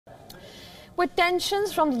With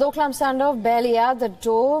tensions from the Doklam standoff barely at the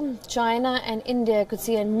door, China and India could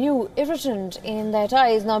see a new irritant in their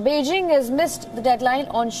ties. Now, Beijing has missed the deadline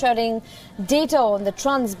on sharing data on the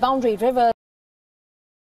trans-boundary rivers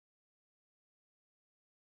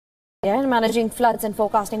and managing floods and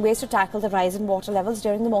forecasting ways to tackle the rise in water levels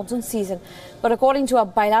during the monsoon season. But according to a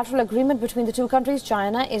bilateral agreement between the two countries,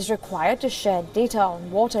 China is required to share data on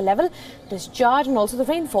water level, discharge and also the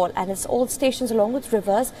rainfall at its old stations along with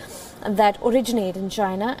rivers that originate in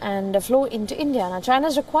China and flow into India. Now, China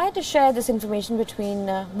is required to share this information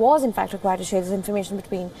was in fact required to share this information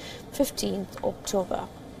between 15th October.